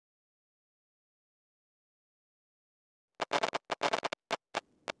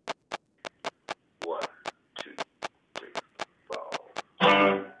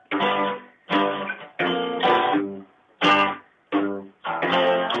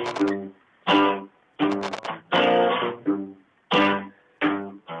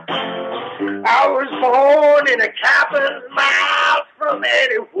I was born in a cabin miles from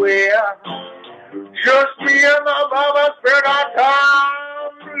anywhere. Just me and my mama spent our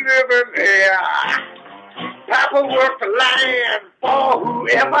time living there. Papa worked the land for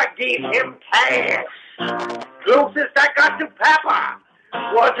whoever gave him cash. Closest I got to Papa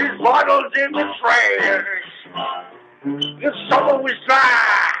was his bottles in the trash. The summer was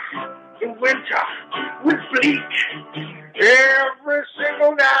dry, the winter was bleak. Every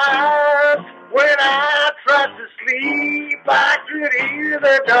single night when I tried to sleep, I could hear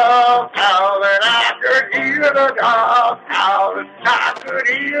the dogs howling. I could hear the dogs howling. I could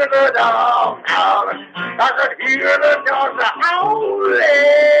hear the dogs howling. I could hear the dogs howling.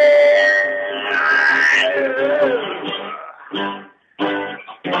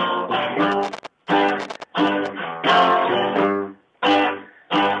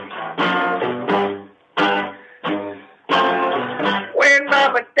 When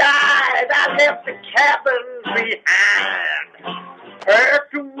Mama died, I left the cabin behind.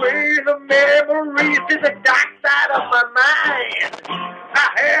 Packed away the memories to the dark side of my mind. I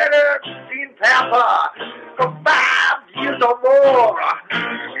hadn't seen Papa for 5 years or more.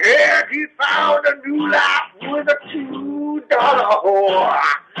 And he found a new life with a $2 whore.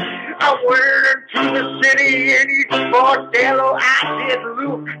 I went into the city and each bordello I did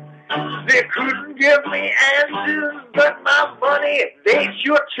look. They couldn't give me answers, but my money they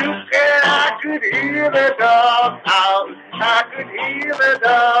sure took. And I could hear the dogs howl. I could hear the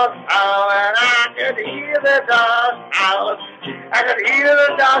dogs howl. And I could hear the dogs howl. I could hear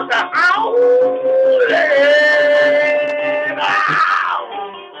the dogs howling.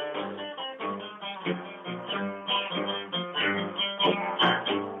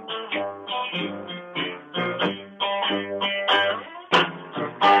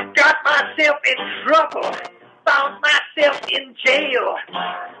 Got myself in trouble, found myself in jail.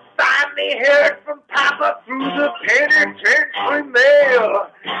 Finally heard from Papa through the penitentiary mail.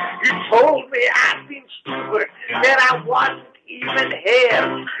 He told me I'd been stupid, that I wasn't even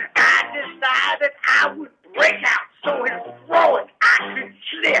hell. I decided I would break out so his throat I could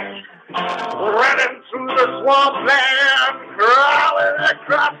slit. Running through the swampland, crawling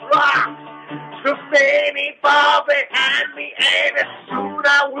across rocks. So many far behind me, and soon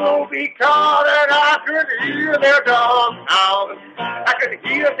I will be caught. And I could hear their dogs howling. I could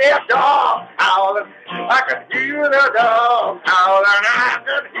hear their dogs howling. I could hear their dogs howling. I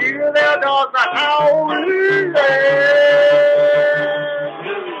could hear their dogs howling.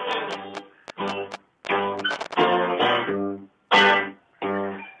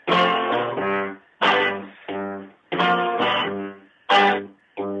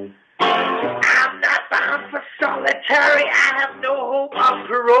 Solitary, I have no hope of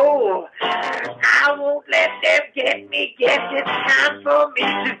parole. I won't let them get me. Guess it's time for me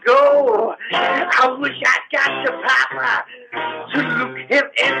to go. I wish I got to Papa to look him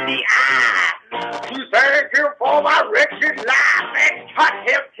in the eye, to thank him for my wretched life and touch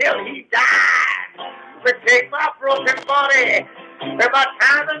him till he died. To take my broken body and my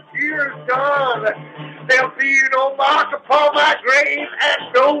time and tears done. There'll be no mark upon my grave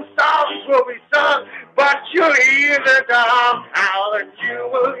and no songs will be sung. But you'll hear the dogs howling. You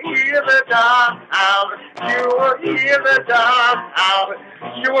will hear the dogs howling. You will hear the dogs howling.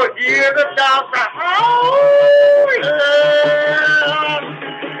 You will hear the dogs howling.